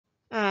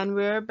And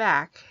we're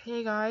back.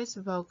 Hey guys,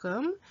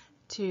 welcome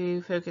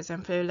to Focus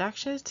and Flow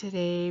Lectures.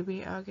 Today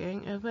we are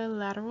going over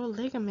lateral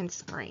ligament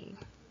sprain.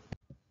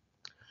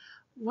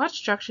 What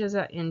structures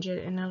are injured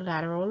in a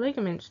lateral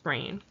ligament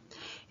sprain?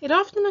 It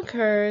often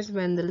occurs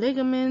when the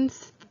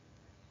ligaments,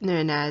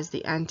 known as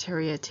the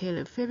anterior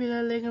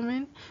talofibular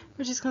ligament,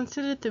 which is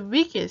considered the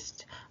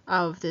weakest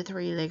of the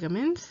three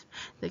ligaments,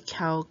 the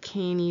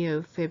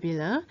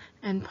calcaneofibular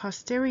and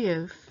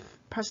posterior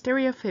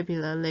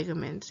fibular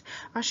ligaments,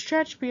 are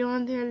stretched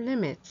beyond their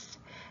limits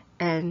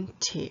and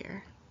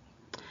tear.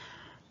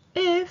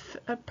 If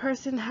a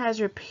person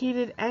has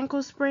repeated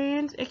ankle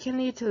sprains, it can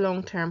lead to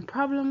long-term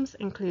problems,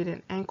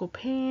 including ankle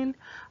pain,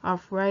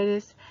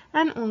 arthritis,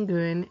 and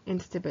ongoing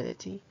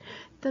instability.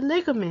 The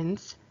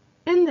ligaments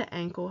in the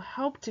ankle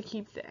help to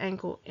keep the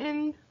ankle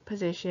in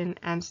position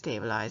and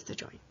stabilize the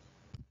joint.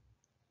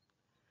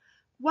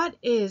 What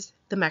is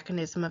the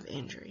mechanism of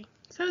injury?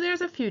 So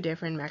there's a few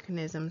different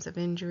mechanisms of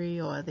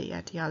injury, or the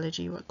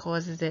etiology, what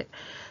causes it.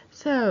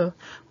 So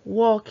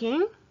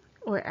walking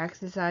or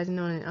exercising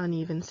on an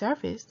uneven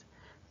surface,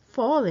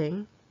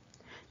 falling,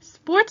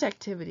 sports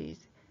activities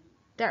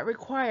that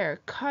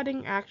require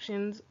cutting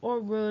actions or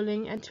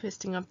rolling and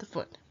twisting of the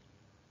foot,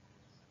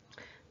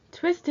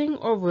 twisting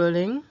or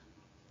rolling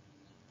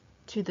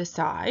to the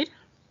side,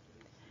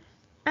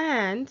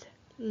 and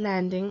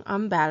landing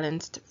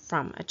unbalanced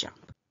from a jump.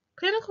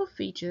 Clinical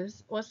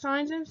features or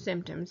signs and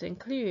symptoms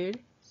include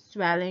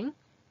swelling,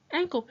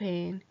 ankle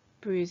pain,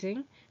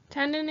 bruising,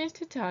 tenderness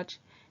to touch,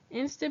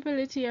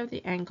 instability of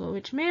the ankle,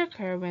 which may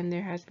occur when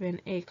there has been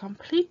a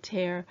complete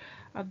tear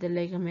of the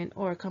ligament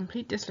or a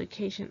complete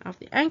dislocation of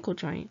the ankle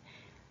joint,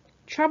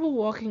 trouble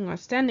walking or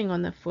standing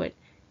on the foot,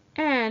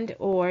 and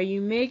or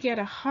you may get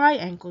a high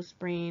ankle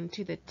sprain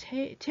to the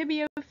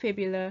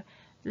tibiofibular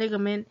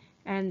ligament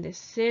and the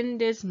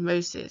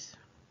syndesmosis.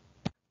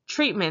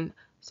 Treatment.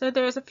 So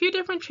there's a few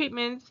different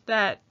treatments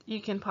that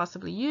you can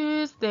possibly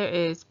use. There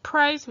is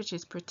PRICE, which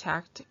is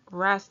protect,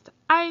 rest,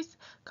 ice,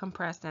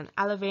 compress, and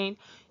elevate.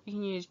 You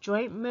can use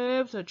joint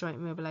moves or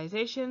joint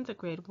mobilizations, a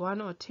grade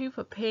 1 or 2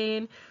 for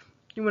pain.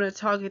 You want to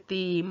target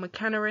the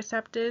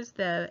mechanoreceptors,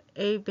 the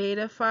A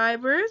beta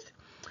fibers,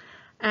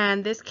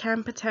 and this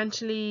can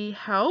potentially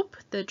help.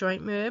 The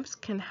joint moves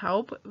can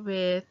help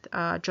with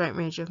joint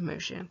range of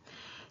motion.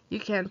 You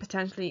can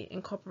potentially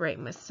incorporate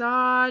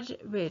massage,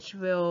 which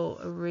will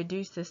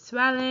reduce the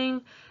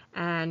swelling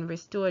and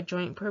restore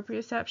joint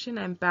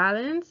proprioception and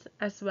balance,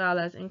 as well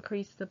as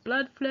increase the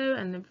blood flow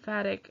and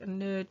lymphatic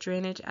node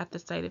drainage at the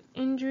site of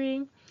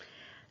injury.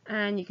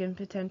 And you can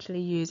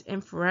potentially use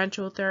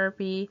inferential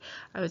therapy.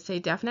 I would say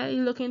definitely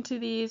look into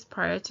these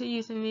prior to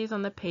using these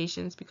on the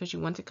patients, because you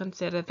want to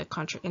consider the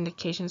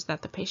contraindications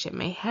that the patient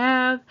may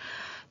have.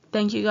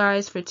 Thank you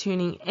guys for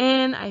tuning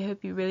in. I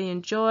hope you really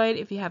enjoyed.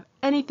 If you have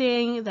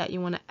anything that you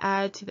want to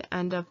add to the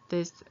end of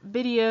this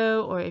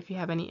video, or if you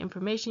have any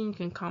information, you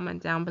can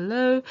comment down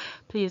below.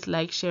 Please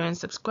like, share, and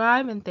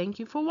subscribe, and thank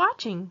you for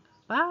watching.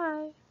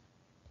 Bye.